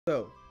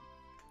So.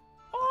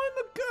 I'm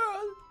a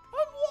girl.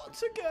 I'm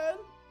what again?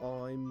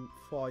 I'm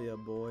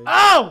Fireboy.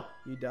 Oh!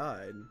 You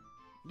died.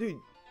 Dude.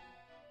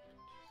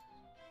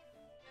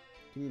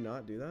 Can you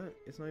not do that?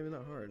 It's not even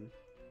that hard.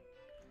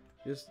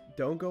 Just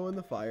don't go in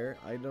the fire.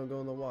 I don't go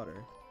in the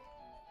water.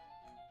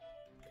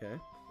 Okay.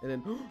 And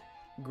then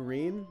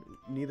green,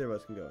 neither of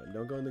us can go in.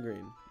 Don't go in the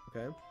green.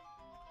 Okay?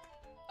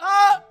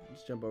 Ah!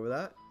 Just jump over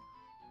that.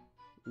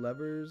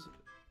 Levers.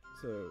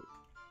 So,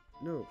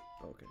 no.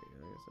 Okay, I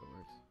guess that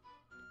works.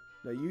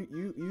 No,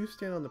 you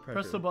stand on the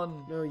pressure. Press the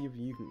button. No, you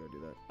can go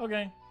do that.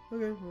 Okay.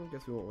 Okay, well,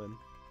 guess we won't win.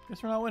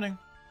 Guess we're not winning.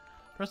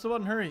 Press the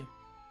button, hurry.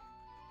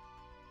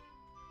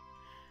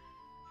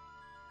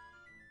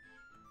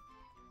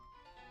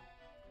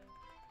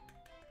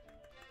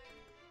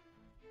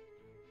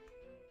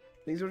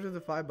 Things go to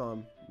the 5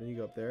 bomb. Then you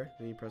go up there.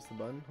 Then you press the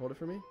button. Hold it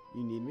for me.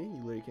 You need me. You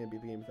literally can't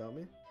beat the game without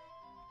me.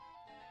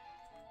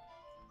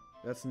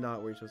 That's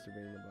not where you're supposed to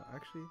bring the ball.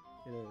 Actually,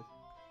 it is.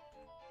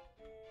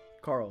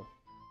 Karl.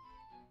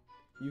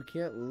 You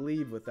can't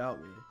leave without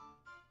me.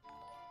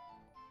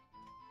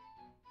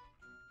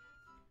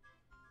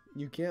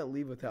 You can't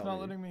leave without It's me. not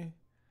letting me.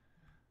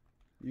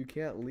 You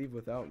can't leave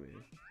without me.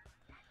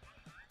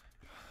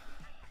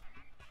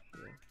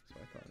 Yeah, that's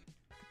what I thought.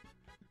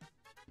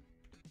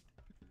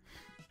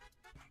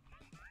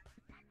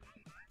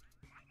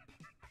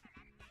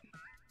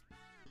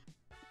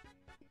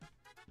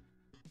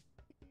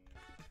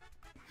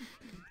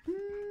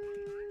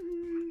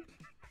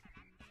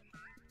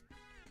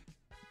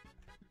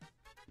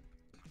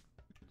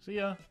 See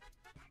ya.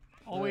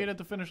 I'll wait at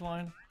the finish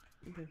line.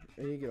 Okay.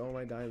 And you get all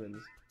my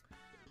diamonds.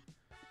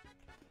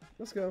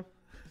 Let's go.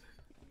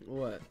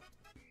 What?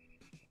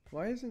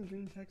 Why isn't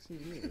Dream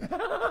texting me?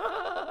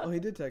 Oh, he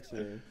did text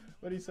me.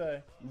 What'd he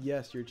say?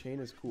 Yes, your chain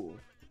is cool.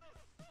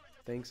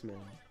 Thanks, man.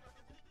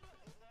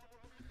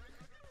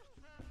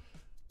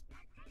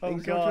 Oh,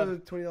 Thanks God. so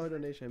much for the $20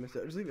 donation. I missed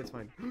it. Just leave it. It's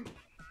fine. Oh,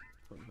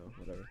 no,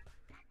 whatever.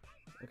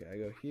 Okay, I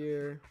go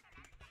here.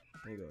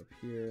 I go up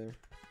here.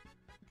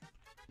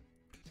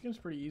 This game's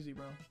pretty easy,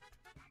 bro.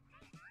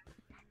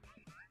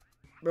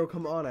 Bro,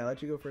 come on. I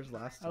let you go first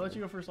last time. I let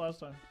you go first last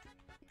time.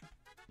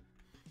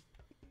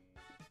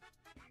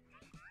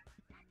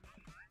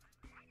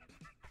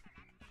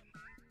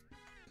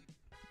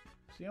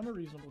 See, I'm a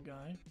reasonable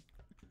guy.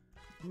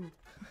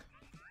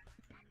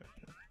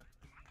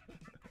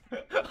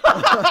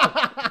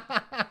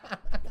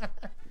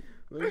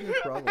 What is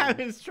your problem? I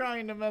was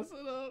trying to mess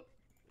it up.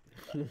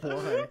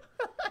 Why?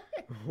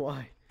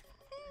 Why?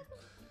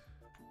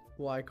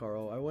 Why,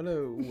 Karl? I want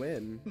to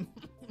win.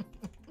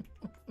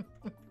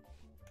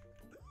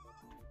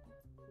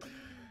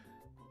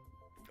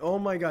 Oh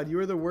my god, you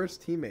were the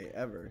worst teammate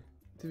ever.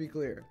 To be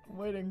clear. I'm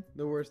waiting.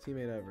 The worst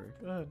teammate ever.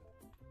 Go ahead.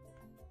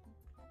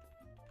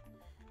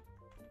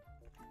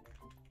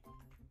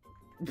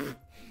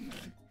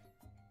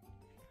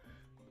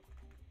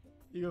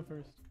 You go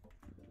first.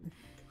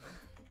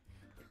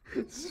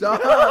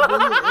 Stop!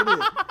 You're an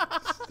idiot.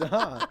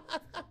 Stop.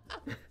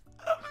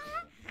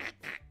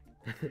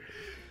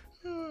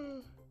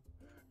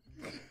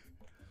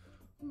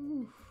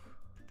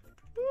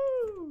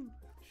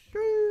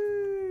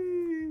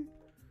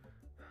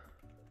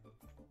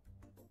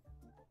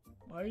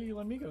 Why are you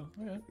letting me go?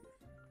 Okay.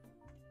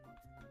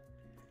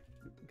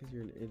 Because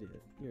you're an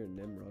idiot. You're a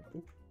Nimrod.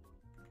 Ooh.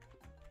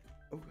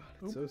 Oh god,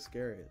 it's so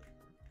scary.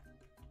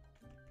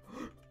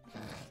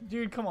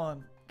 Dude, come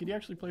on. Could you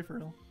actually play for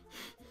real?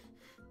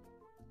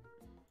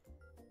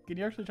 Could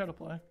you actually try to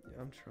play?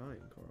 Yeah, I'm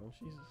trying, Karl.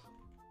 Jesus.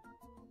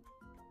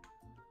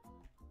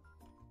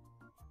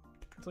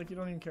 It's like you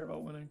don't even care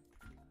about winning.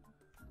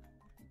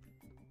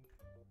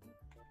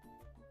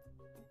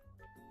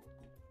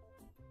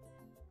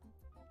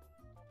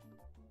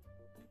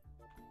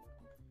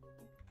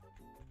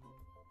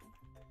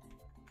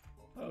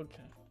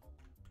 Okay.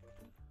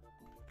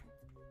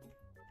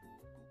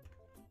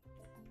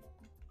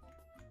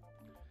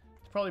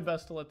 It's probably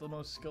best to let the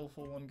most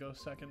skillful one go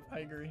second. I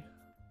agree.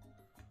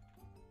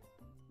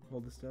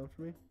 Hold this down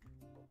for me.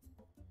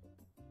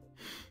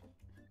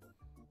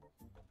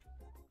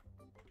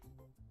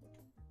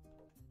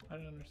 I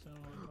didn't understand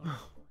what was going on.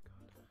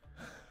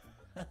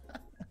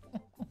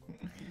 Oh my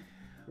god.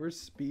 Where's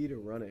speed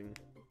running?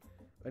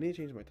 I need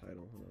to change my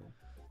title. Hold on.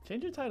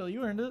 Change your title.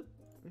 You earned it.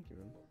 Thank you,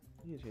 man.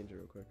 I need to change it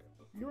real quick.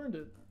 You earned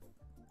it.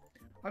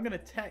 I'm gonna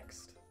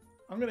text.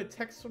 I'm gonna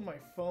text from my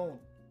phone.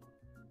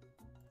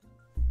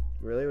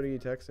 Really? What are you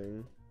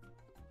texting?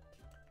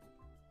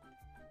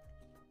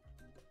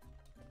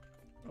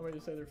 Want me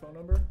to say their phone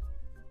number?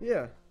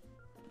 Yeah.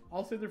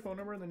 I'll say their phone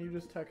number and then you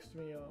just text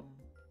me.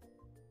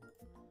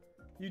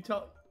 You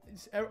tell.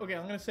 Okay,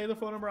 I'm gonna say the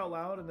phone number out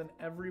loud and then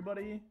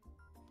everybody.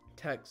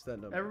 Text that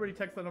number. Everybody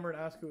text that number and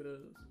ask who it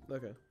is.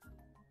 Okay.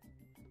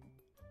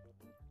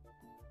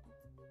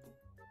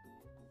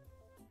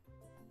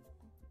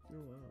 Oh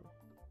wow.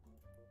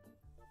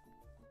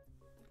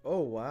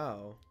 Oh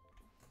wow.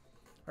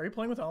 Are you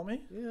playing without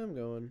me? Yeah, I'm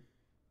going.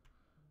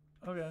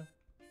 Okay.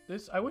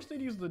 I wish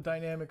they'd use the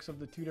dynamics of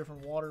the two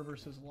different water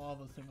versus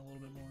lava thing a little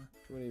bit more.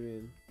 What do you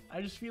mean?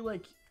 I just feel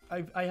like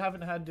I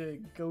haven't had to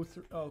go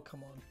through. Oh,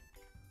 come on.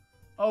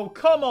 Oh,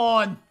 come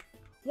on!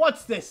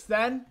 What's this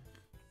then?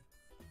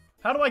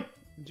 How do I...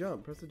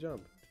 Jump. Press the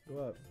jump. Go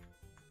up.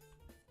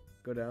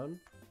 Go down.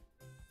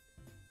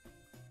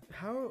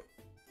 How...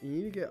 You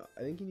need to get...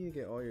 I think you need to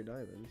get all your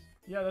diamonds.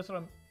 Yeah, that's what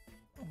I'm...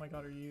 Oh my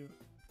god, are you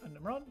a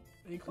Nimrod?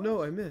 Are you close?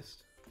 No, I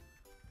missed.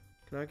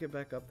 Can I get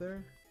back up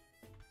there?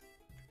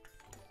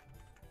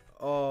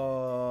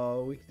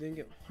 Oh, we didn't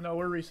get... No,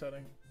 we're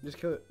resetting. Just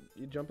kill it.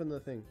 You jump in the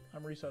thing.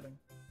 I'm resetting.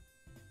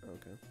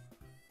 Okay.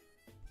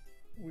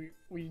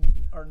 We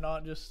are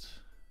not just...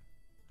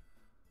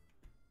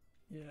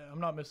 Yeah, I'm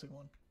not missing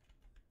one.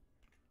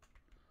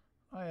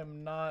 I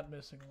am not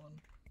missing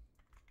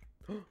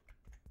one.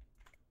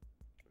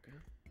 Okay.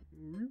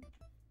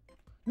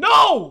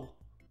 No!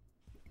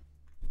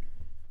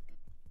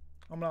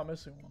 I'm not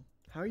missing one.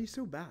 How are you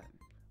so bad?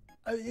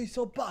 Are you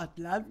so bad,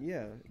 lad?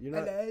 Yeah, you're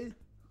not... Hello?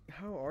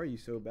 How are you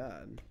so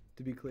bad?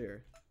 To be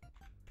clear.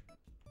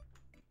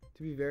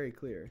 To be very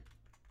clear.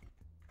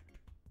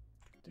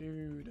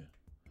 Dude.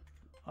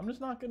 I'm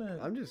just not gonna...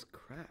 I'm just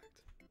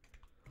cracked.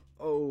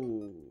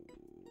 Oh.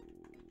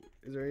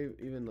 Is there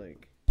even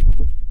like...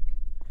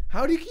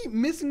 How do you keep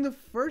missing the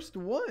first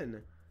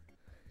one?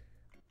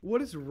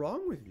 What is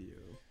wrong with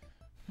you?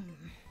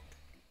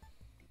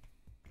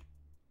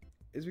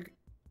 Is because...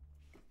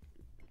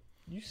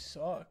 You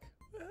suck.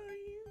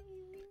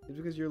 It's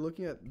because you're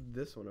looking at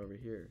this one over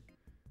here.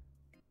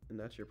 And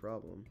that's your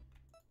problem.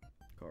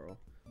 Carl.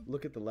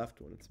 Look at the left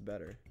one. It's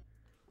better.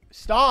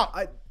 Stop!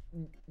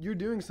 You're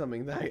doing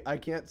something that I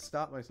can't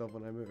stop myself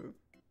when I move.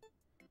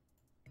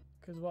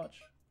 Cause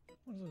watch.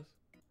 What is this?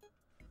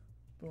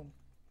 Boom.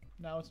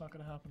 Now it's not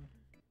gonna happen.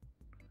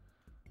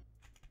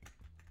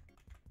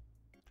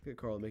 Look at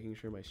Carl making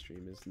sure my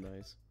stream is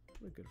nice.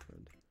 What a good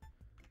friend.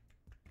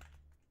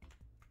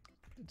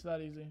 It's that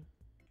easy.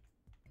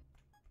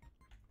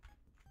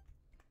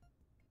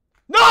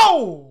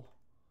 No!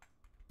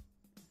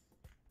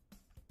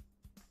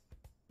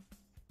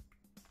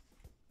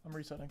 I'm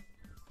resetting.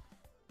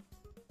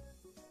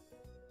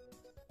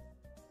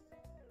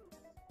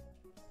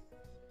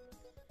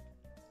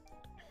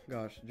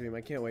 Gosh, Dream,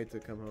 I can't wait to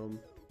come home.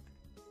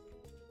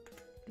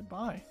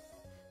 Goodbye.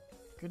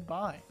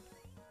 Goodbye.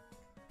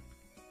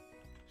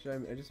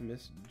 I just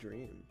miss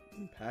Dream.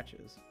 And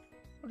Patches.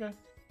 Okay.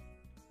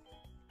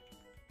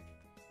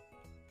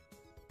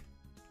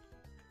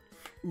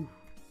 Ooh.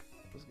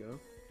 Let's go.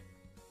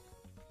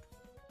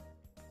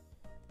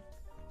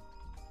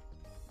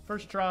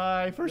 First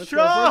try. First Let's go,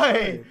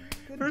 try.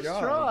 Good First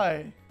job.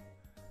 try.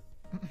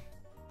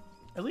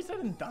 At least I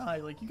didn't die.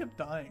 Like, you kept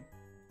dying.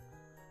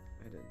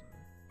 I didn't.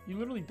 You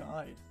literally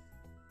died.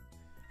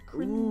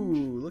 Cringe.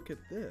 Ooh, look at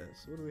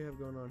this. What do we have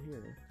going on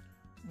here?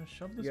 I'm gonna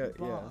shove this Yeah,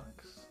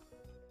 box.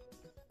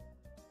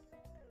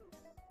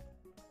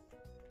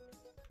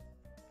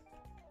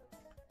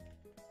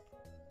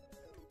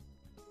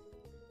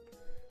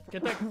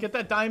 Get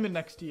that diamond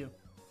next to you.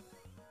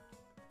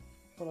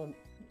 Hold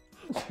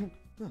on.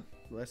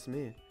 Bless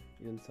me.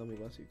 You didn't tell me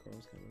bless you,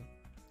 Carl's coming.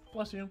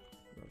 Bless you.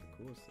 Not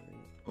the coolest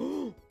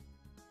thing.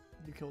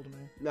 You killed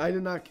me. No, I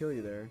did not kill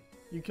you there.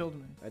 You killed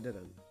me. I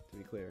didn't, to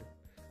be clear.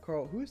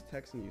 Carl, who is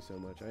texting you so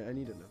much? I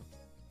need to know.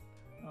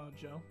 Oh,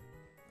 Joe.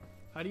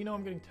 How do you know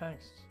I'm getting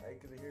texts?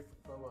 Because I hear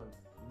phone on.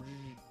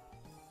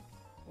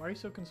 Why are you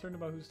so concerned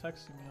about who's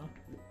texting me, huh?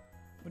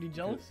 What, are you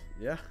jealous?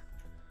 Yeah.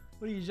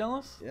 What, are you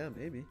jealous? Yeah,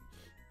 maybe.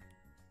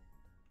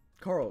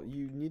 Carl,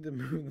 you need to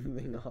move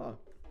the thing off.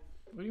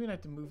 What do you mean I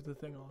have to move the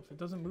thing off? It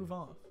doesn't move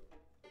off.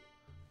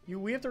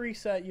 We have to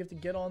reset. You have to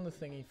get on the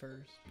thingy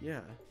first.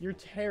 Yeah. You're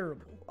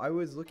terrible. I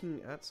was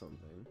looking at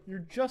something.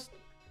 You're just...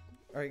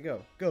 Alright,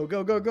 go. Go,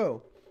 go, go,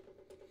 go.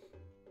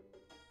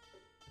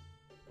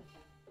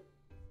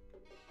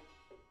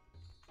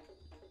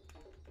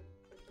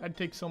 I'd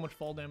take so much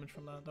fall damage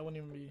from that. That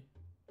wouldn't even be...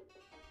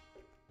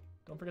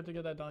 Don't forget to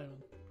get that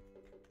diamond.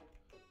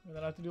 And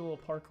then I have to do a little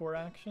parkour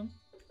action.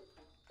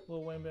 A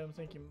little wham bam,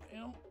 thank you,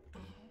 ma'am.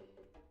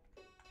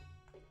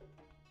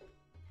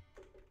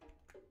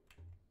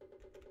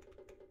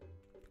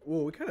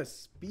 Whoa, we kind of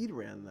speed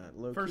ran that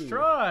low First key.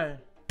 try.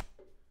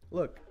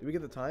 Look, did we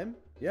get the time?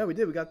 Yeah, we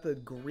did. We got the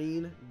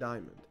green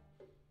diamond.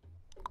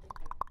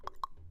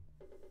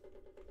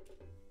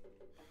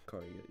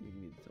 Carl, you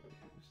need to tell me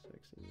who's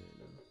texting right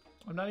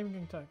now. I'm not even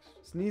getting text.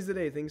 Sneeze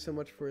today. Thanks so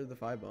much for the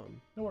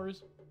 5-bomb. No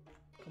worries.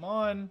 Come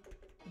on.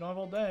 You don't have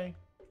all day.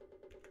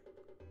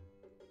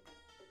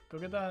 Go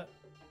get that.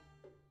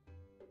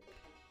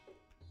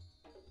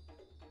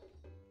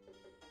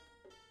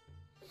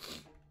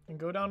 And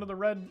go down to the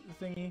red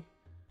thingy.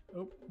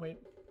 Oh, wait.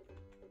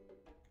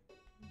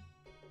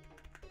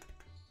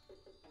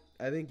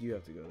 I think you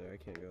have to go there. I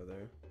can't go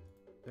there.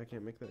 I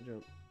can't make that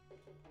jump.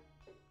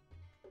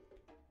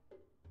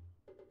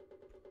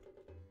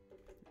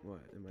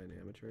 What? Am I an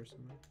amateur or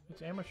something?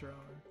 It's amateur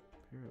hour.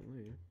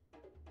 Apparently.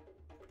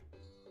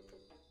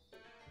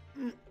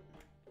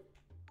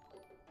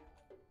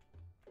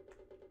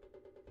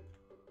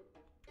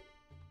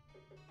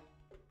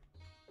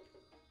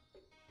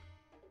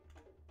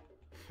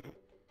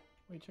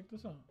 Wait, check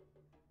this out.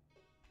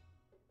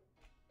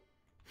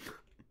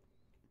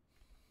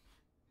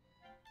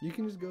 You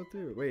can just go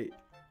through. Wait,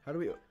 how do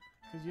we?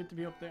 Because you have to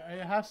be up there.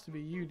 It has to be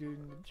you doing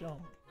the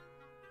jump.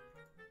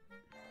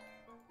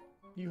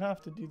 You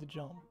have to do the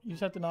jump. You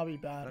just have to not be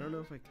bad. I don't know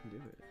if I can do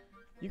it.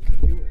 You can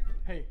do it.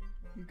 Hey,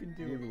 you can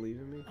do Do you it. believe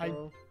in me,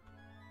 Carl?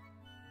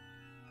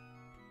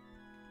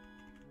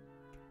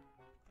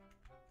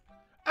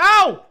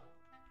 Ow!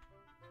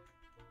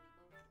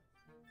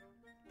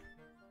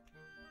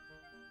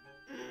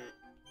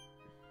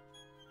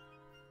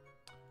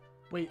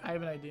 Wait, I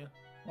have an idea.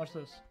 Watch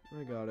this.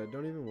 I got it.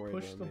 Don't even worry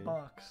Push about the me.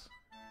 box.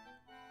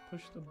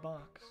 Push the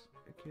box.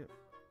 I can't.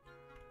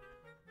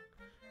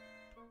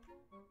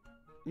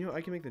 You know,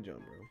 I can make the jump,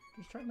 bro.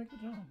 Just try to make the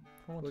jump.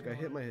 For once Look, in I a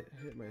hit while.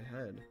 my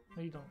head.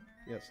 No, you don't.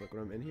 Yes, look,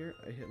 when I'm in here,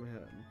 I hit my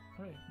head.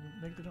 Alright,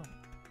 make the jump.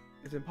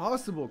 It's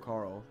impossible,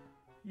 Carl.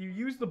 You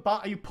use the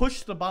box. You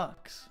push the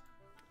box.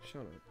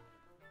 Shut up.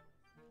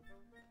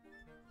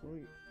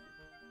 Wait.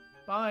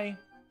 Bye.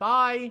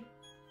 Bye.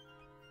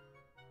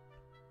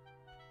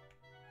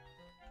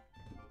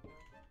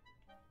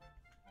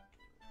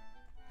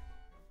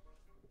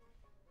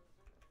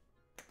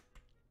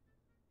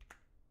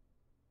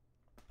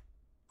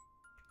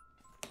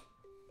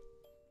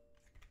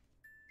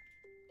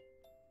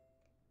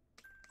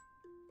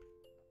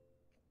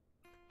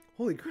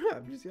 Holy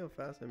crap, did you see how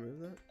fast I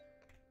moved that?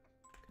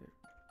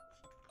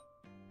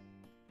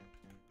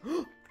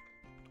 Okay.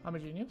 I'm a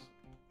genius.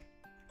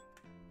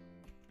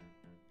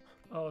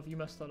 Oh, if you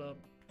messed that up.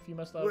 If you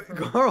messed that Wait, up.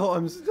 For me. Carl,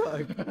 I'm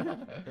stuck.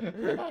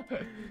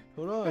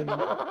 Hold on.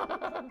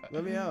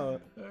 Let me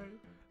out. Alright.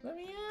 Let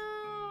me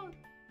out.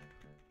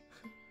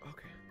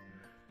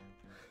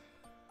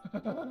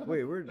 Okay.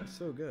 Wait, we're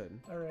so good.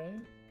 Alright.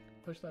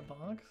 Push that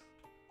box.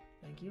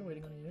 Thank you.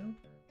 Waiting on you.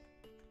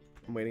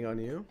 I'm waiting on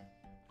you.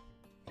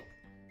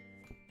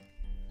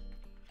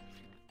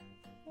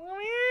 Let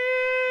me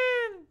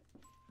in.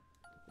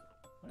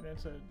 My dad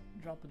said,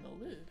 dropping the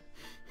lid.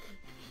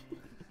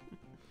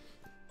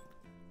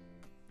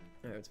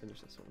 Alright, let's finish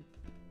this one.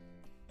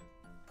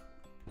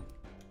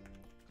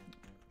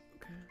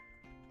 Okay.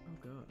 Oh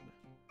god.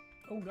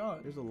 Oh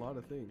god. There's a lot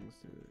of things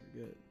to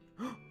get.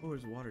 Oh,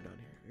 there's water down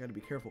here. I gotta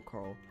be careful,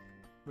 Carl.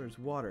 There's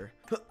water.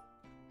 I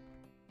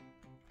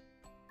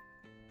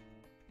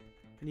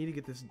need to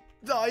get this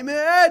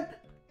diamond!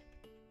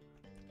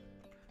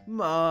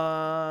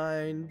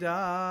 Mine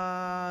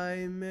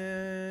diamonds.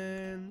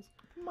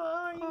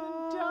 Mine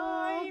are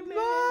diamond.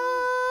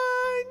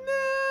 Mine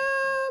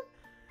them.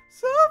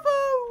 So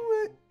far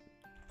away.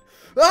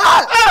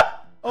 Ah!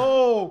 Ah!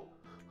 Oh!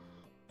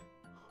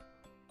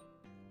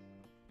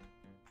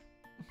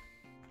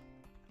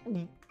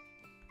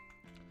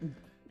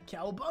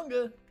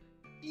 Cowabunga!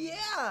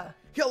 Yeah!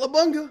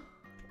 Cowabunga!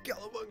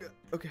 Cowabunga!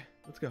 Okay,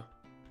 let's go.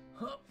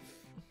 Huh.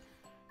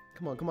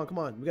 Come on, come on, come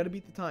on. We gotta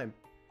beat the time.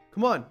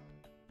 Come on.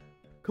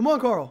 Come on,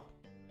 Carl.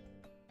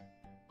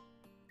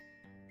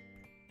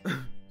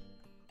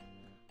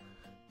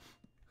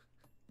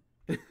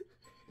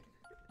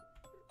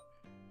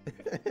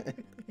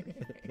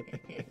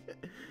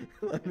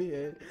 Let me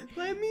in.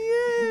 Let me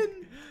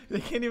in. They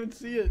can't even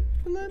see it.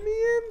 Let me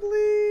in,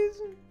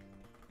 please.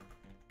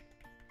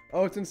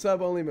 Oh, it's in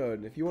sub-only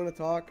mode. If you want to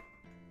talk,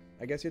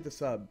 I guess you have to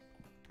sub.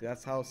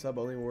 That's how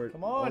sub-only works.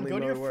 Come on, go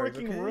to your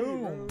freaking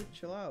room. Bro,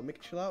 chill out. Make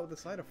it chill out with a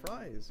side of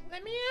fries.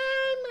 Let me in,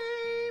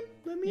 babe.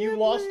 Let me You in,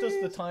 lost us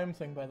please. the time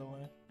thing, by the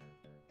way.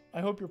 I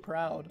hope you're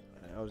proud.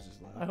 I was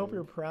just laughing. I hope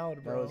you're proud,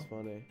 That bro. was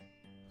funny.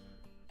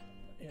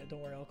 Yeah,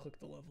 don't worry, I'll click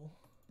the level.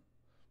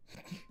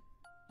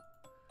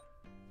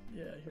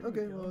 Yeah, here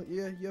Okay, we go. well,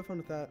 yeah, you have fun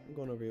with that. I'm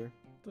going over here.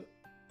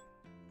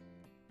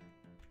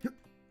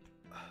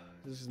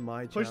 This is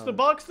my challenge. Push the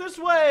box this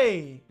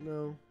way!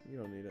 No, you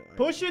don't need it.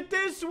 Push it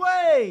this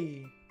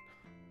way! Dude,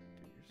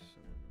 you're so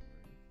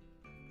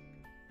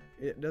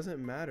annoying. It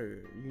doesn't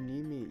matter. You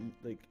need me,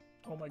 like...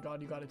 Oh my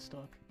god, you got it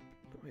stuck.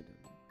 No, I didn't.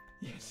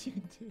 Yes, you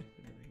did. I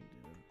didn't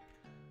do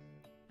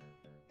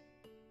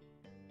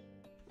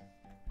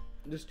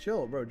that. Just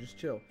chill, bro. Just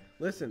chill.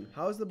 Listen,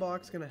 how's the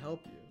box gonna help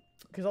you?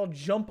 Because I'll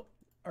jump.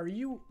 Are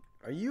you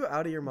Are you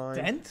out of your mind?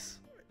 dense?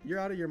 You're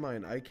out of your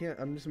mind. I can't.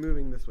 I'm just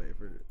moving this way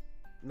for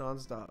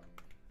non-stop.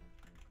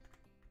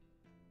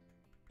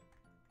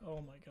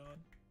 Oh my god.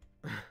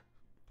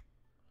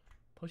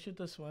 Push it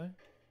this way.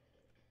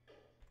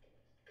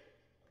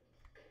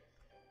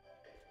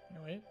 Here,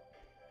 wait.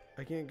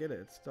 I can't get it.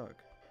 It's stuck.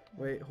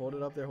 Wait, hold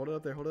it up there. Hold it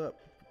up there. Hold it up.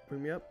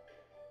 Bring me up.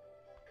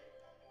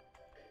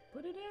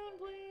 Put it down,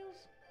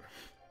 please.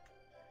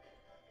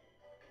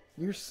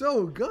 You're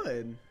so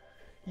good.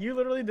 You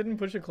literally didn't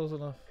push it close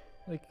enough.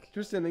 Like,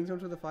 Just sending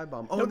someone to the 5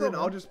 bomb. Oh, No then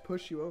problem. I'll just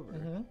push you over.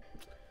 mm-hmm.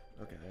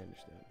 Okay, I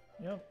understand.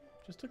 Yep.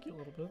 Just took you a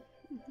little bit.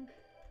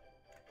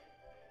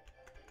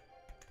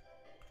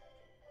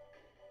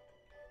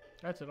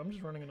 That's it. I'm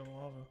just running into the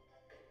lava.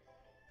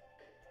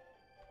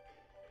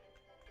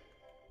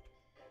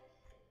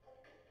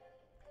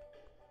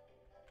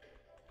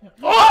 Yeah.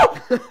 Oh!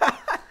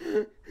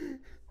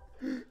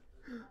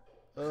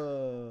 Oh,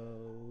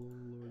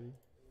 lordy.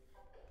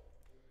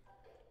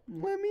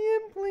 Let me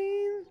in,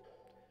 please.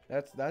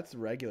 That's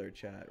regular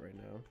chat right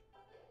now.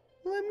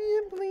 Let me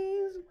in,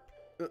 please.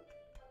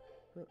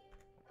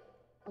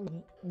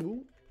 I'm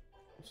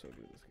so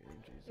good at this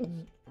game,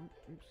 Jesus.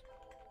 Oops.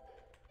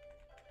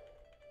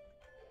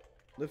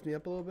 Lift me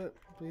up a little bit,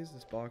 please.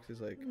 This box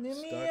is like Lift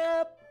stuck. me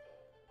up.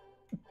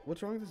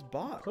 What's wrong with this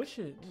box? Push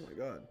it. Oh my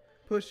god.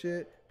 Push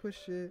it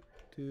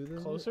to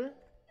the Closer?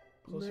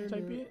 Closer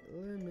type beat?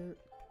 Limit.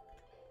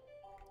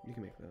 You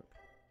can make that.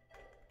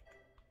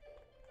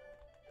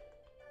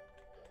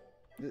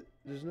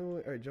 There's no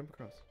way. Alright, jump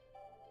across.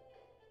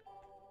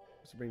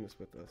 Let's bring this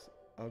with us.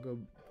 I'll go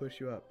push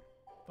you up.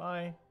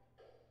 Bye.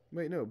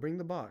 Wait, no, bring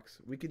the box.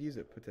 We could use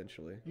it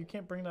potentially. You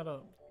can't bring that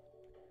up.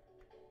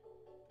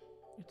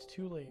 It's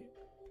too late.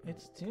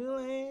 It's too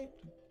late.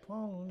 It's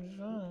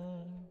too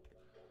late.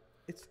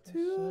 It's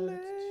too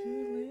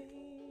late.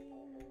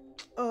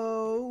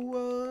 Oh,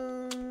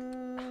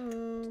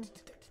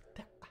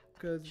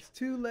 cause it's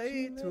too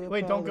late to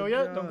Wait, don't go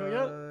yet. Don't go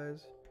yet.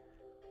 apologize.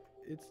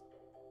 It's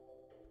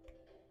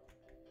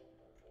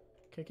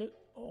Kick it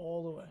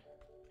all the way.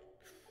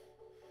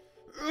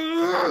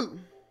 oh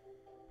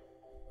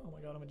Oh my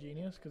god, I'm a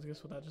genius. Because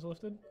guess what that just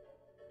lifted?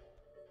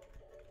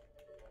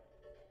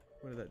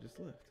 what did that just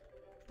lift?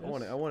 I This?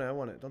 want it. I want it. I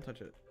want it. Don't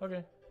touch it.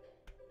 Okay.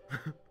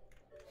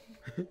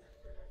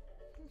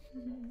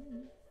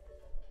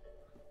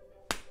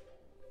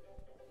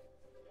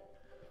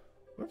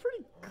 We're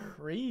pretty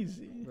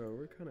crazy. Bro,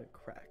 we're kind of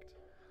cracked.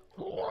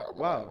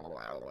 Wow.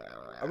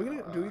 Are we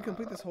gonna? Do we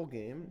complete this whole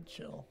game?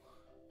 Chill.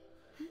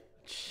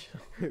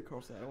 Chill.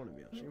 Carl said I don't want to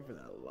be on stream for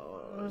that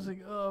long. I was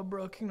like, oh,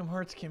 bro, Kingdom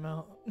Hearts came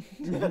out.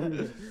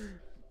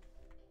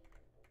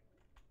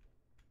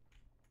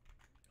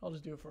 I'll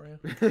just do it for you.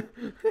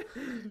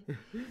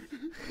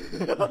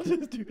 I'll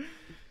just do.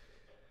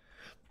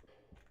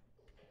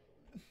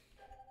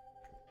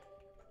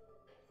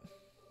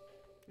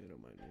 You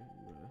don't mind me.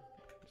 I'm gonna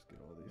just get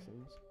all these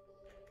things.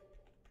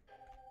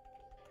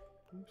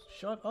 Oops.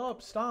 Shut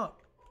up! Stop.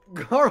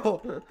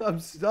 Carl, I'm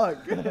stuck.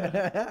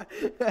 Let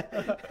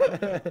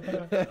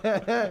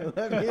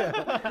me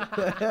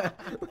out.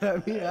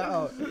 Let me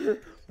out.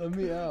 Let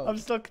me out. I'm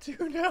stuck too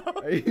now.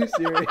 Are you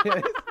serious?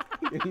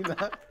 Can you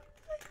not?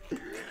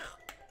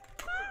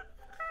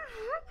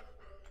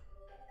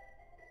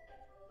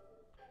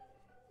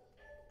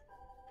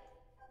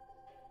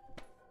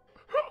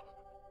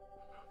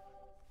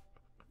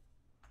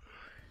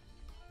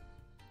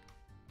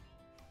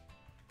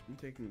 I'm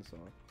taking this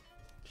off.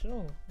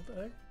 Chill. What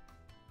the heck?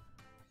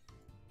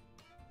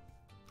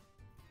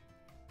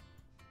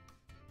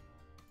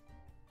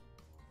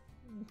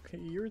 Okay,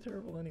 you're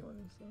terrible anyway,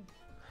 so.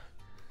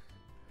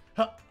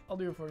 Ha! I'll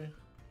do it for you.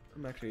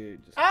 I'm actually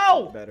just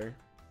Ow! better.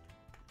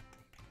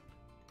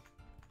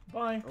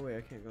 Bye. Oh wait,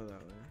 I can't go that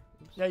way.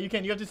 Oops. Yeah, you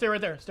can. You have to stay right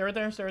there. Stay right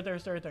there. Stay right there.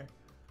 Stay right there.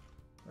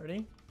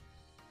 Ready?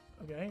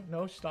 Okay.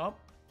 No, stop.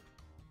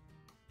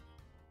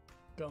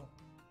 Go.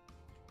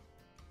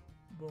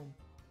 Boom.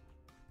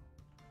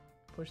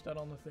 Push that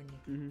on the thingy.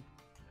 Mm-hmm.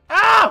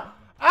 Ow!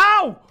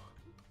 Ow!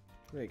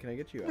 Wait, can I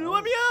get you out?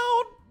 Let me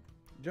out!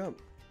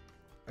 Jump.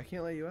 I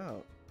can't let you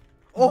out.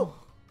 Oh!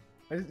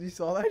 You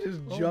saw that? I just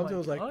Oh jumped my and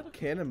was like God.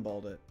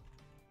 cannonballed it.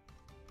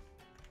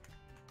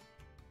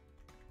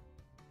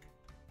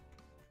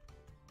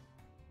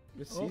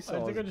 The Oh,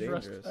 seesaw I think I is just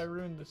dangerous. I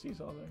ruined the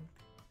seesaw thing.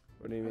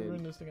 What do you I ruined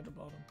mean? this thing at the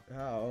bottom.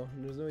 How?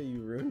 There's no way you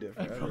ruined it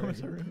I forever.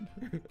 promise I ruined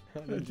it.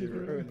 How I did you did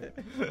ruin it?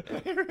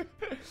 I ruined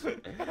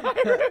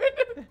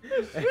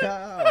it.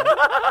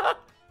 How?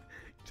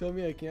 Tell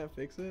me I can't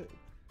fix it?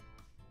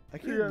 I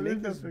can't Yeah, make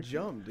there's no this fixing.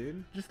 jump,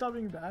 dude. Just stop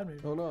being bad,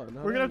 maybe. Oh no,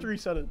 no. We're gonna have to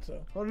reset it, so.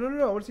 Oh no, no,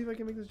 no! I want to see if I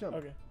can make this jump.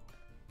 Okay.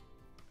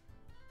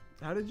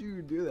 How did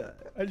you do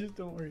that? I just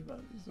don't worry about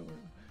it. Just don't worry.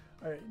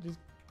 Alright, just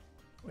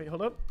wait,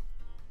 hold up.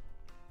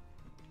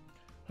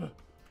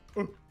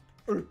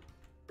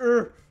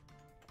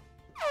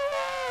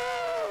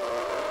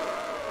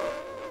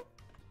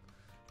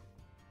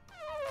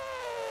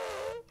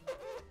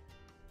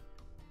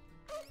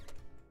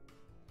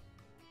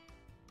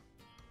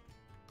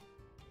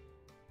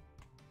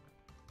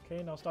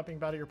 Okay, now stop being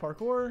bad at your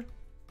parkour.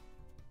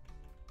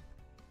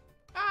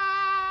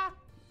 Ah!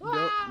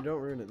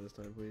 Don't ruin it this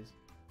time, please.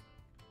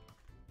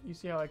 You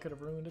see how I could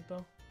have ruined it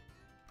though?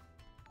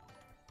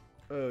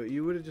 Oh,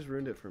 you would have just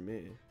ruined it for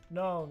me.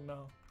 No,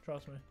 no.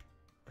 Trust me.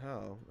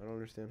 How? I don't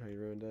understand how you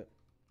ruined it.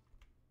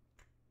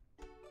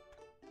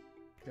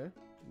 Okay,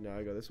 now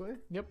I go this way.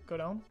 Yep, go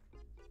down.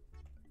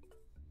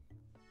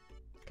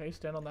 Okay,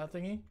 stand on that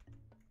thingy.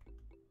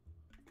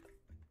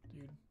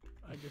 Dude,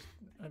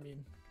 I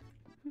mean,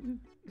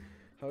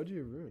 How would you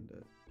have ruined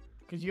it?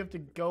 because you have to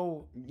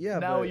go. Yeah,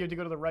 Now but... you have to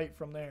go to the right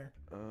from there.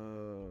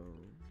 Oh.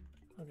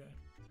 Okay.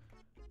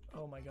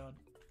 Oh my god.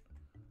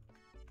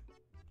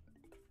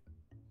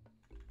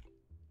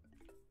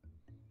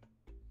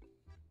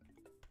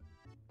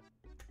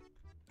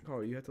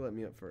 Oh, you have to let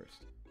me up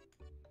first.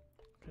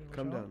 Okay, watch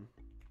Come out. down.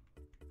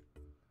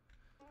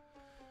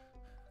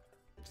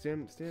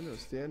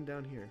 Stand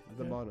down here at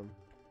the Okay. bottom.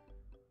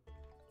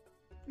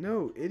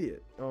 No,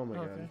 idiot. Oh my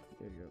god. Okay.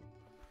 There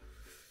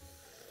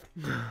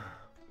you go.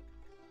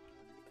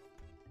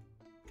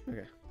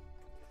 Okay.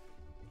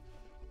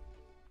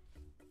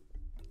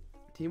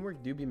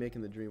 Teamwork do be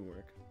making the dream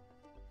work.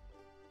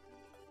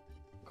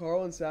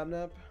 Karl and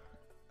Sapnap.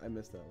 I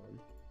missed that one.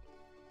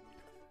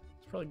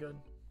 It's probably good.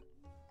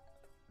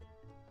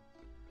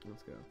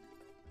 Let's go.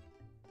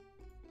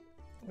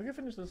 We can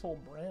finish this whole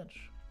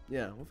branch.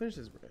 Yeah, we'll finish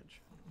this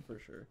branch for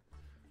sure.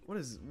 What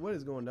is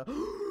going down?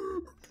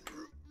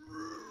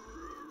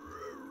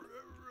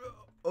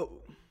 Oh.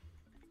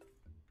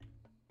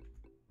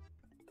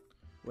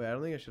 Wait, I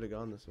don't think I should have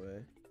gone this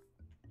way.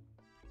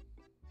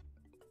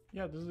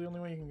 Yeah, this is the only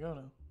way you can go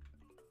now.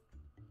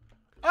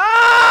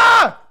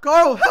 Ah!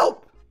 Karl,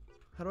 help!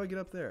 How do I get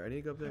up there? I need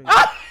to go up there.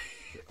 Ah!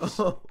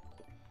 Oh.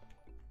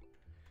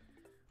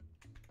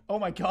 Oh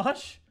my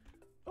gosh!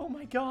 Oh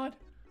my god!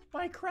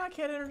 My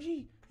crackhead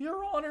energy!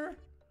 Your Honor!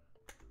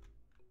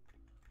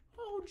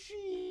 Oh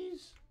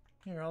jeez!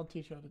 Here, I'll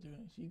teach you how to do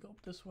it. So you go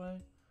up this way,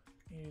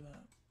 you do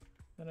that.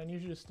 Then I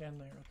need you to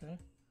stand there, okay?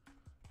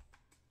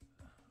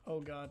 Oh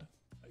god.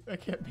 I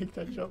can't make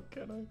that jump,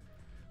 can I?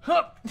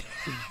 Huh!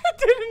 I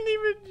didn't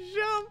even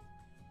jump!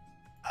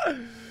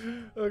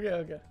 Okay,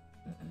 okay.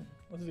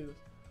 Let's do this.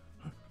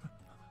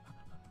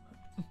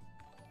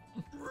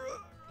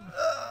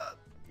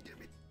 Get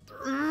me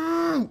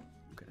through.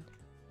 Okay.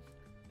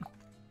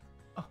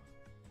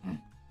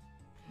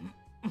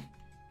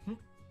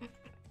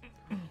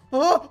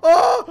 Oh!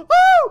 Oh!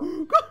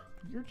 Oh!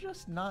 You're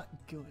just not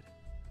good.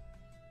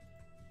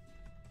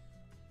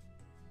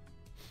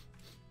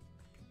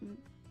 You're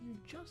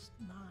just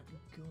not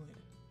good.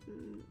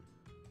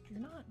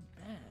 You're not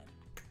bad.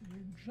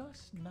 You're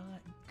just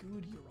not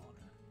good, Your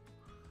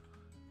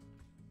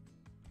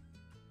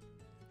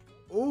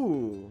Honor.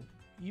 Ooh.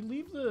 You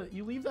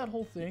leave that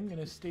whole thing in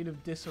a state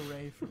of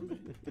disarray for me.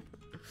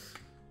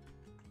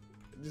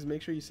 Just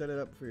make sure you set it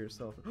up for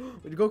yourself.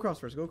 Go across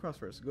first. Go across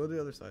first. Go to the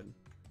other side.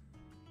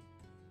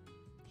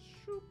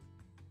 Shoop.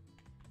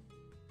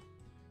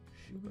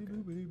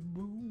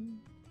 Shoop-a-doop-a-doop-boom.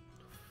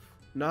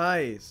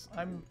 Nice.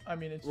 I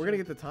mean, it's. We're gonna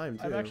get the time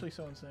too. I'm actually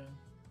so insane.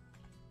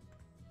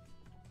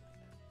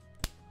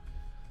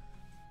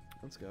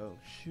 Let's go.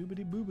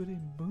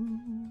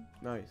 Shoobity-boobity-boom.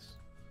 Nice.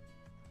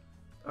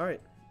 All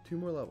right, 2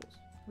 more levels.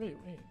 Wait.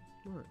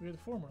 What? We have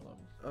 4 more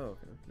levels. Oh,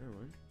 okay. Never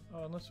mind.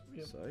 Oh, unless we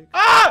have. Psych.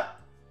 Ah!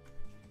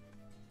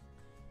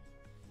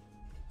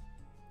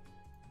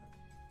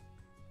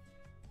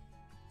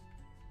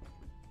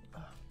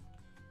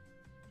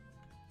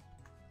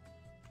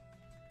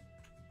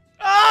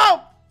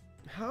 Oh!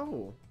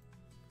 How?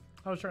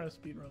 I was trying to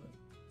speedrun it.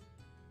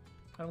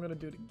 I'm gonna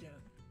do it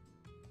again.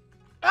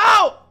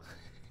 Ow!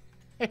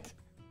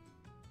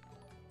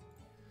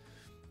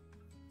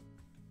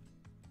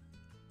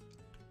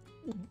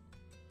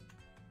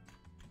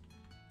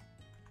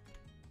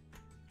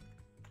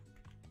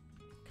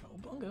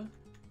 Cowabunga.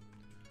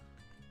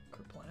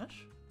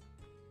 Kerplash.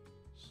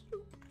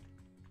 Soup.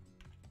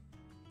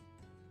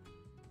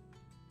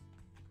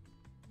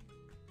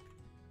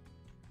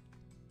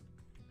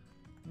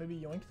 Maybe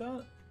yoink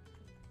that?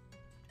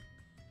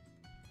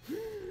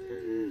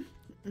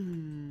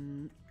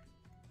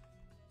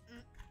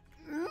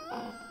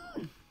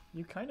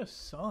 You kind of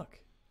suck.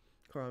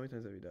 Karl, how many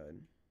times have you died?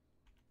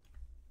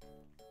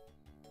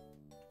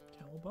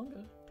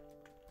 Cowabunga.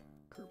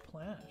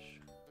 Kerplash.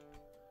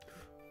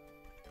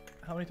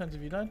 How many times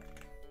have you died?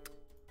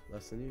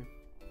 Less than you.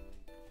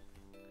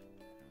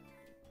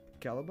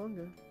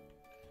 Cowabunga.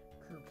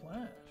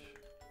 Kerplash.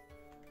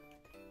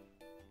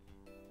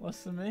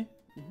 Less than me?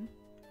 Mm-hmm.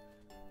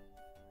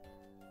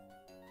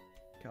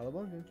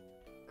 Cowabunga.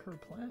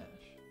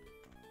 Kerplash.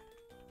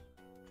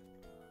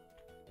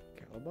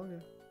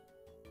 Cowabunga.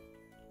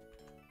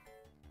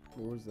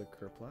 Where's the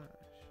kerplash?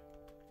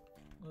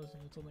 Listen,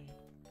 it's only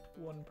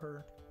 1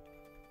 per.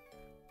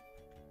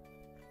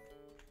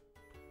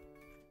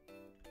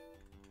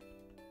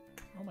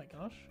 Oh my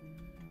gosh.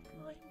 I'm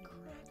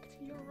cracked,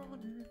 Your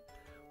Honor.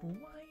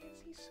 Why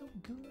is he so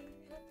good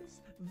at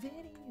this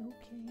video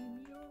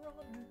game, Your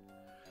Honor?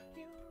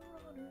 Your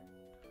Honor.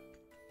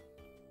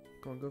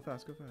 Come on, go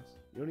fast, go fast.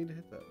 You don't need to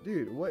hit that.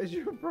 Dude, what is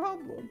your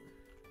problem?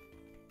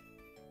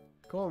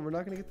 Come on, we're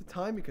not gonna get the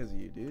time because of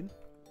you, dude.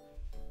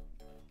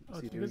 Oh,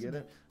 See, it's do we because of get me.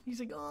 it? He's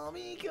like, oh,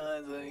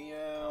 because of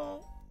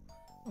you.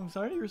 I'm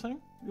sorry, you were saying?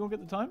 You won't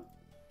get the time?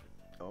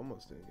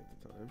 Almost didn't get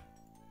the time.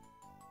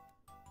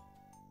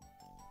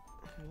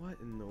 What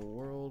in the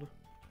world?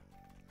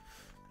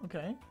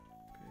 Okay.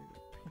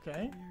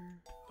 Okay.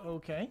 Here.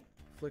 Okay.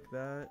 Flick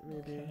that,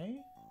 maybe.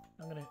 Okay.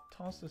 I'm gonna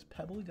toss this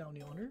pebble down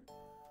yonder.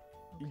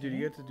 Okay. Dude,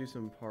 you have to do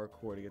some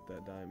parkour to get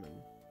that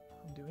diamond.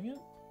 I'm doing it.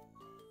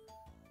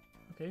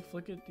 Okay,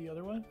 flick it the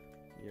other way.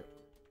 Yep.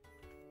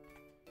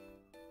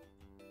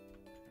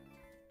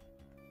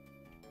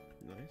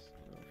 Nice.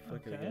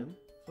 Flick it Okay. again.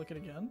 Flick it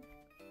again.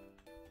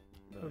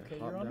 Then Okay,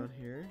 hop Your Honor. down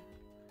here.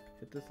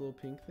 Hit this little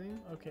pink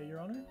thing. Okay, Your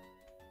Honor.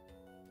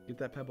 Get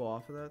that pebble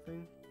off of that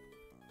thing.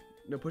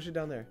 No, push it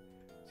down there.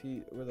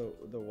 See where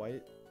the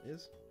white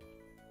is?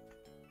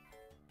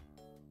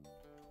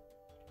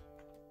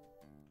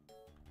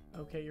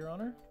 Okay, Your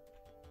Honor.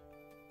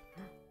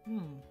 How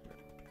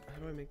How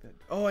do I make that?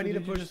 Oh, I So need to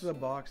did you push just- the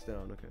box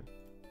down. Okay.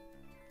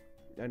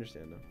 I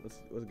understand though.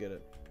 Let's get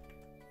it.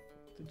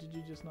 Did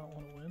you just not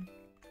want to win?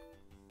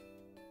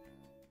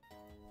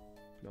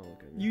 Don't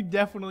look at me. You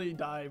definitely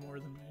die more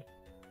than me.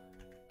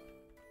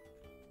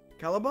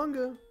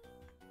 Cowabunga.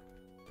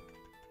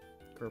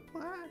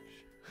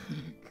 Kerplash.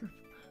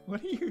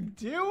 What are you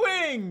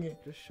doing?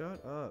 Just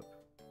shut up.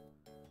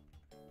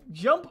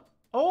 Jump.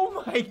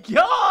 Oh my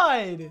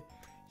god.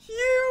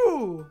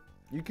 You.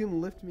 You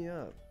can lift me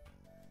up.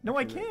 No,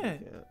 I You can't.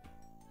 can't.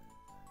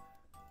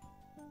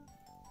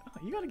 Oh,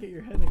 you gotta get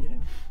your head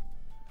again.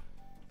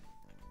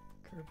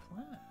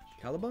 Kerplash.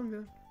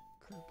 Cowabunga.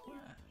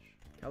 Kerplash.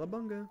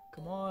 Cowabunga.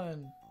 Come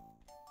on.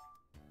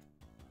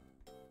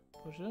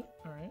 Push it.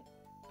 Alright.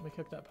 Let me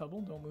kick that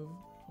pebble. Don't move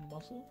a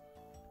muscle.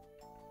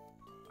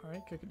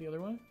 Alright, kick it the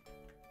other way.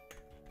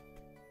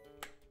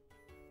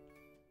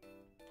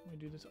 Let me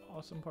do this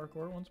awesome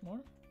parkour once more.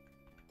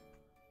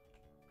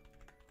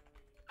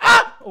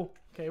 Ah! Oh,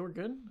 okay, we're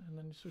good. And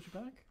then you switch it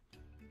back.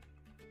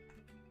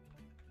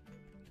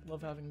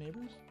 Love having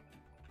neighbors.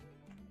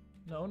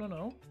 No, no,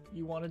 no.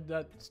 You wanted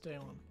that to stay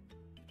on.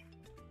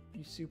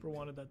 You super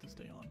wanted that to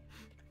stay on.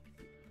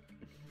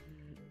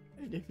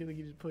 I feel like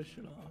you just pushed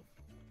it off.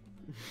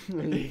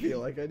 You feel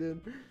like I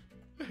did?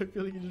 I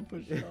feel like you just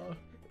pushed it off.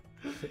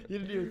 You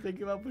didn't even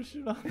think about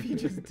pushing it off. You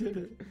just did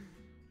it.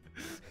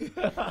 You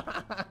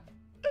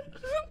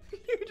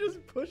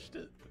just pushed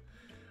it.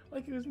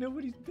 Like it was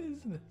nobody's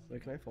business.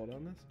 Wait, can I fall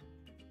down this?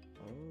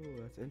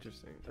 Oh, that's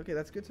interesting. Okay,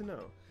 that's good to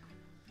know.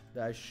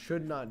 That I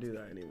should not do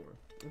that anymore.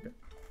 Okay.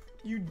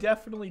 You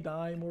definitely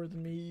die more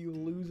than me. You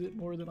lose it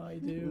more than I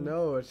do.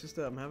 No, it's just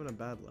that I'm having a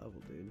bad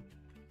level, dude.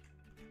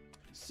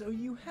 So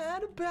you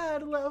had a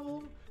bad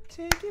level.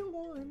 Take it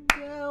one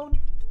down.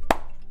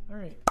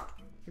 Alright.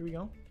 Here we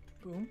go.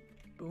 Boom.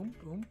 Boom.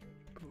 Boom.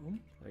 Boom.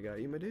 I got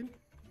you, my dude.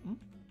 Mm,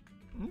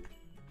 mm,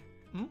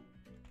 mm,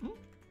 mm,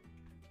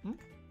 mm,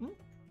 mm.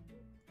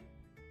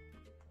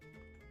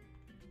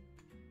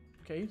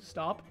 Okay,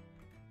 stop.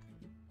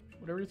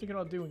 Whatever you're thinking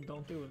about doing,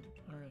 don't do it.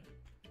 Alright.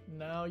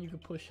 Now you can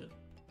push it.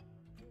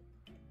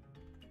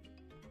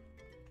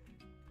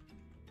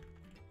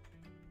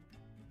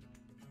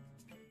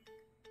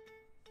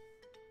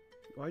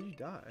 Why'd you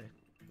die?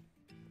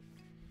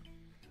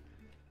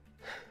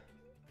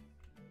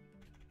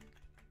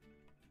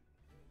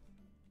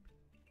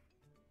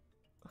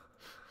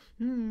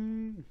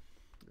 Alright,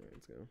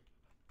 let's go.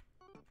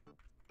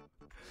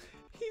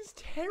 He's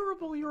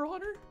terrible, Your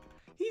Honor.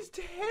 He's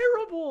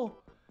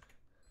terrible.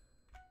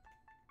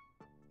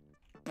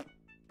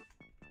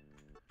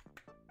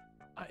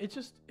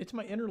 It's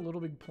my inner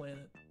Little Big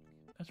Planet.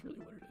 That's really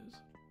what it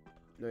is.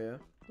 Oh yeah?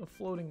 The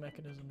floating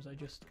mechanisms,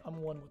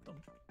 I'm one with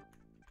them.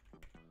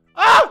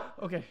 Ah!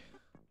 Okay.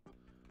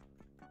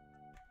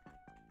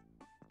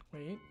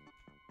 Wait.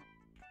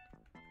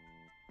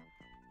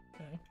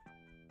 Okay.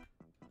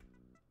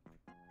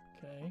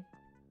 Okay.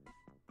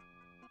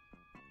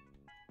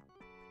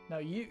 Now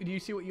do you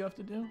see what you have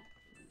to do?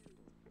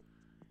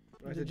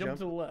 You have to jump to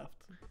the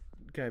left.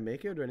 Can I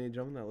make it, or do I need to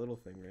jump on that little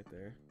thing right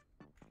there?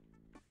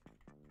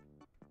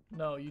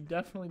 No, you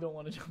definitely don't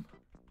want to jump.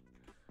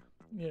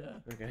 Yeah.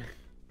 Okay.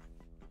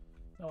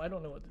 No, I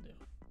don't know what to do.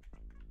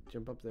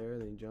 Jump up there,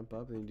 then you jump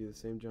up, and then you do the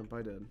same jump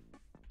I did.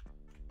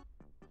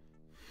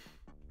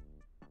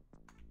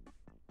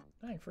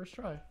 Dang, first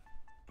try.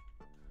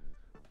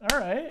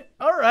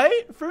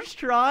 Alright, first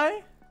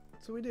try.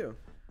 That's what we do.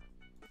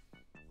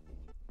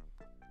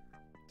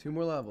 2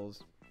 more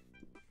levels.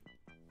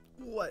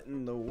 What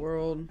in the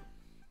world?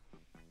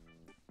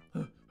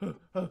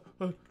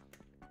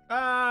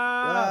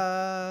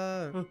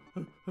 Ah!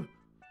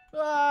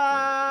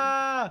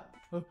 Ah!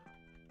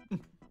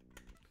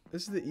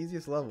 This is the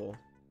easiest level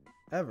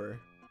ever.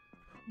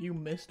 You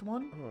missed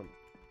one? Hold on.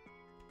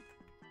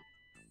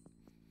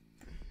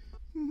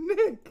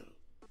 Nick!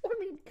 I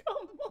mean,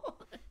 come on!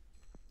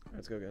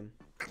 Let's go again.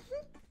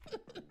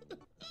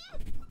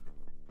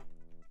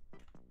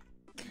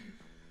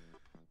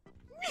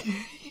 You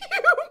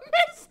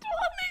missed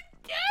one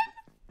again?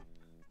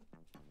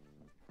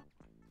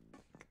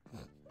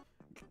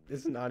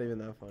 It's not even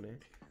that funny.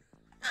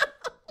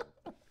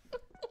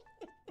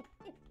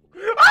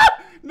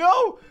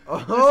 No!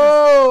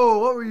 Oh,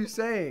 what were you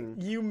saying?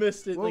 You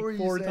missed it What were like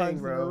you 4 saying,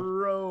 times bro? in a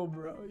row,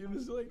 bro. You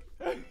missed like...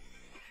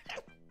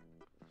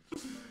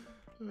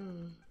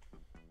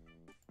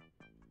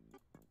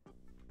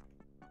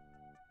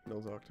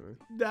 Don't talk to me.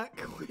 that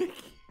quick.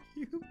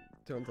 You...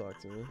 Don't talk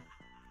to me.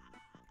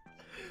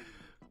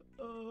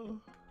 Oh.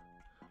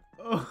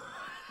 Oh.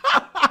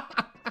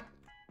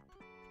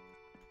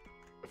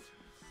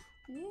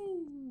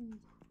 Woo.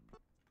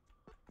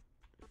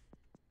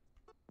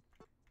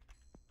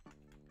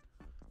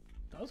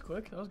 That was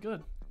quick. That was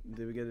good.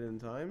 Did we get it in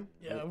time?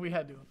 Yeah, we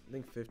had to. I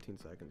think 15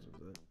 seconds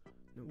was it.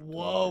 No,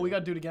 Whoa, we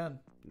gotta do it again.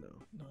 No.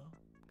 No.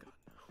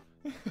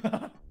 God,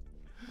 no.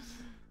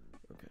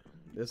 Okay.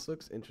 This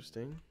looks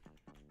interesting.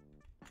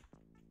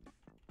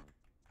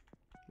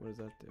 What does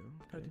that do?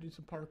 Had to do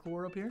some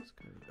parkour up here.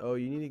 Oh,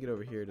 you need to get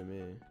over here to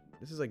me.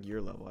 This is like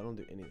your level. I don't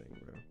do anything,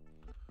 bro.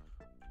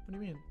 What do you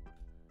mean?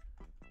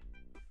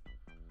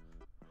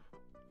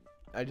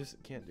 I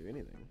just can't do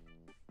anything.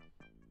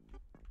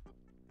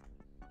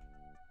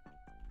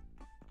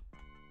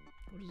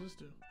 What does this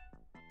do?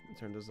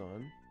 Turn this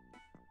on.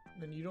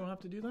 Then you don't have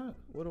to do that?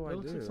 What do I That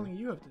looks like do? something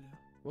you have to do.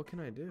 What can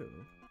I do?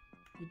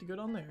 You have to go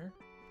down there.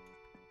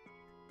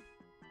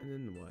 And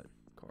then what,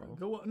 Carl?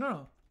 Go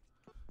no.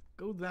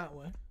 Go that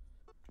way.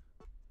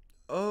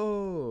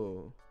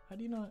 Oh. How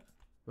do you not?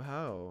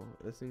 How?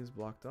 This thing's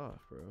blocked off,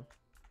 bro.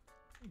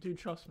 Dude,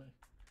 trust me.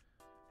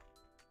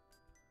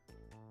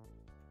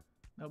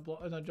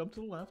 Now jump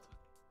to the left.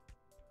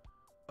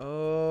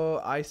 Oh,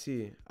 I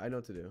see. I know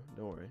what to do.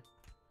 Don't worry.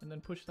 And then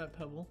push that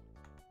pebble.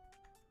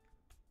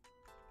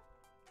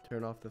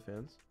 Turn off the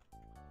fans.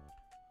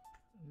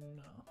 No.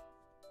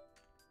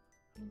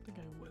 I don't think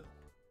I will.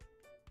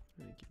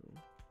 Thank you.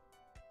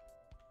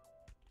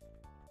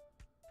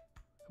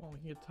 Come on, we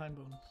can get time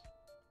bonus.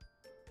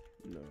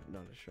 No,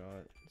 not a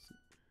shot.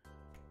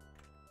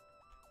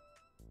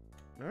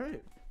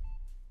 Alright.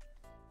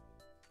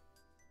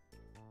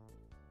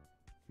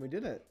 We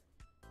did it.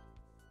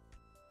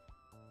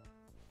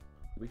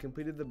 We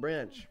completed the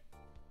branch.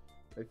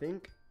 I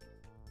think.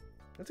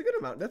 That's a good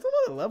amount. That's a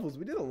lot of levels.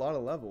 We did a lot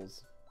of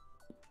levels.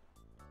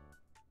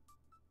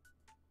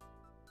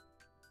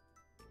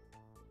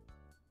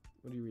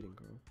 What are you reading,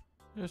 Carl?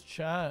 Just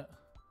chat.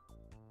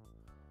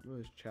 What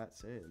is chat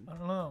saying? I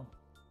don't know.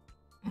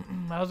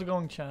 How's it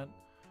going, chat?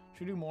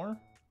 Should we do more?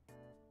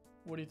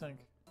 What do you think?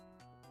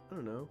 I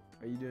don't know.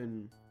 Are you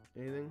doing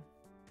anything?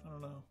 I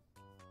don't know.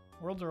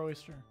 World's our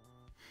oyster.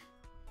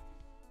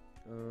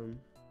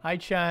 Hi,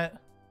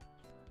 chat.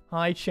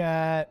 Hi,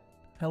 chat.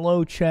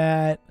 Hello,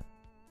 chat.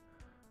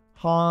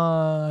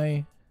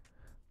 Hi.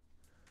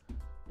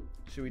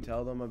 Should we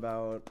tell them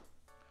about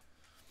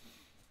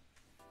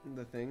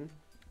the thing?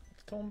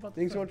 Let's tell them about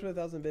Thanks the so thing. much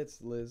for 1,000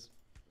 bits, Liz.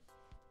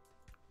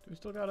 Do we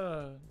still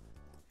gotta...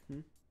 Hmm?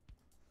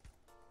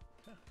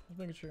 Okay, just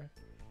making sure.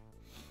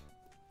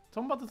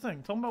 Tell them about the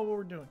thing. Tell them about what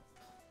we're doing.